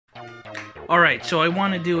Alright, so I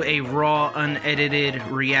want to do a raw, unedited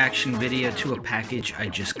reaction video to a package I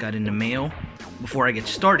just got in the mail. Before I get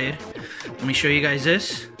started, let me show you guys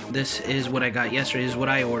this. This is what I got yesterday. This is what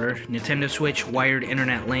I ordered. Nintendo Switch wired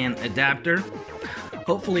internet LAN adapter.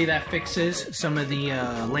 Hopefully that fixes some of the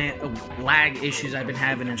lag issues I've been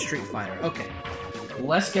having in Street Fighter. Okay,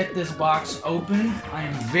 let's get this box open. I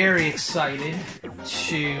am very excited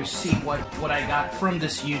to see what I got from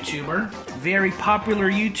this YouTuber. Very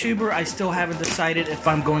popular YouTuber. I still haven't decided if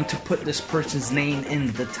I'm going to put this person's name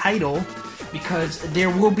in the title, because there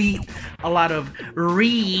will be a lot of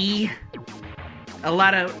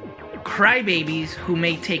crybabies who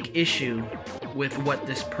may take issue with what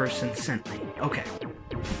this person sent me. Okay.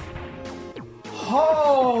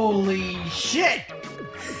 Holy shit!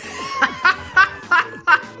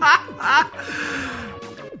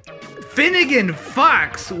 Finnigan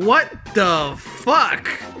Fox, what the fuck?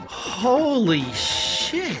 Holy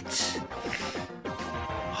shit.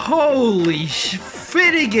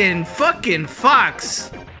 Finnigan fucking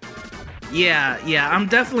Fox. Yeah, I'm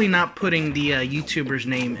definitely not putting the YouTuber's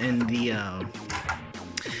name in the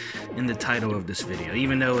title of this video,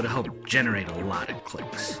 even though it'll help generate a lot of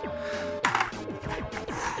clicks.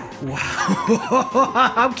 Wow,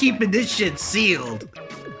 I'm keeping this shit sealed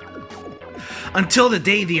until the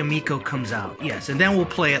day the Amico comes out. Yes, and then we'll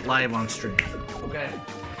play it live on stream. Okay?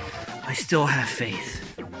 I still have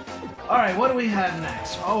faith. Alright, what do we have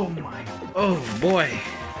next? Oh boy. Oh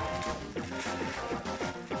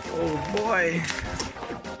boy.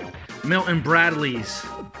 Milton Bradley's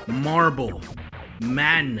Marble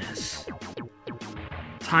Madness.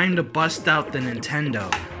 Time to bust out the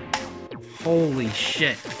Nintendo. Holy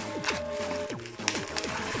shit.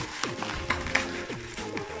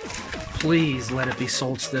 Please let it be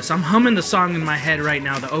Solstice. I'm humming the song in my head right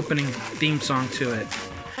now, the opening theme song to it.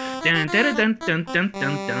 Dun, dun, dun, dun, dun,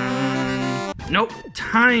 dun, dun. Nope,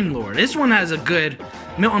 Time Lord. This one has a good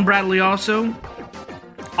Milton Bradley also.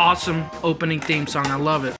 Awesome opening theme song. I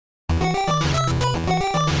love it.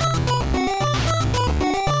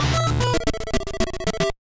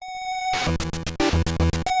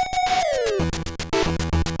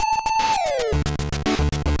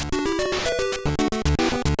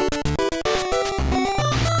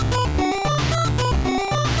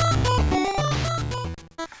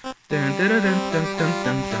 Dun, dun, dun, dun, dun, dun,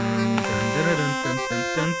 dun, dun, dun, dun,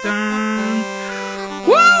 dun, dun.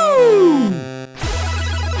 Woo!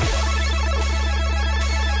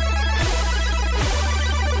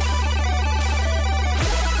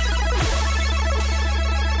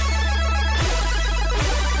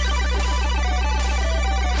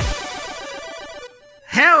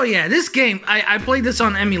 Hell yeah, this game, I played this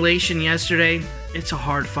on emulation yesterday. It's a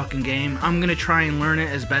hard fucking game. I'm gonna try and learn it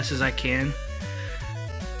as best as I can.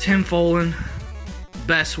 Tim Follin,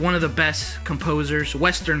 one of the best composers,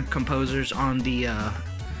 Western composers on the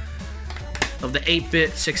of the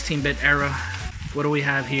 8-bit, 16-bit era. What do we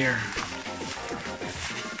have here?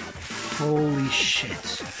 Holy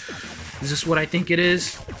shit! Is this what I think it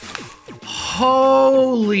is?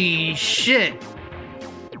 Holy shit!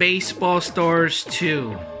 Baseball Stars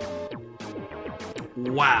 2.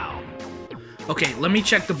 Wow. Okay, let me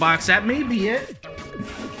check the box. That may be it.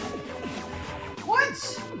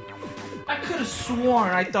 What? I could have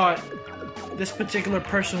sworn I thought this particular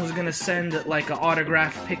person was gonna send like an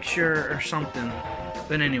autographed picture or something.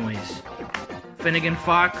 But anyways, Finnigan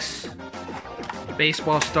Fox,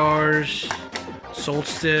 Baseball Stars,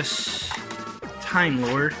 Solstice, Time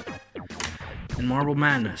Lord, and Marble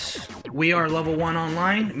Madness. We are level 1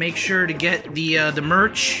 online. Make sure to get the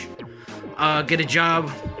merch, get a job,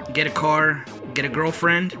 get a car, get a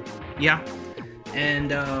girlfriend, yeah,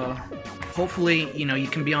 and hopefully, you know, you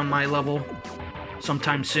can be on my level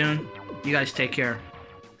sometime soon. You guys take care.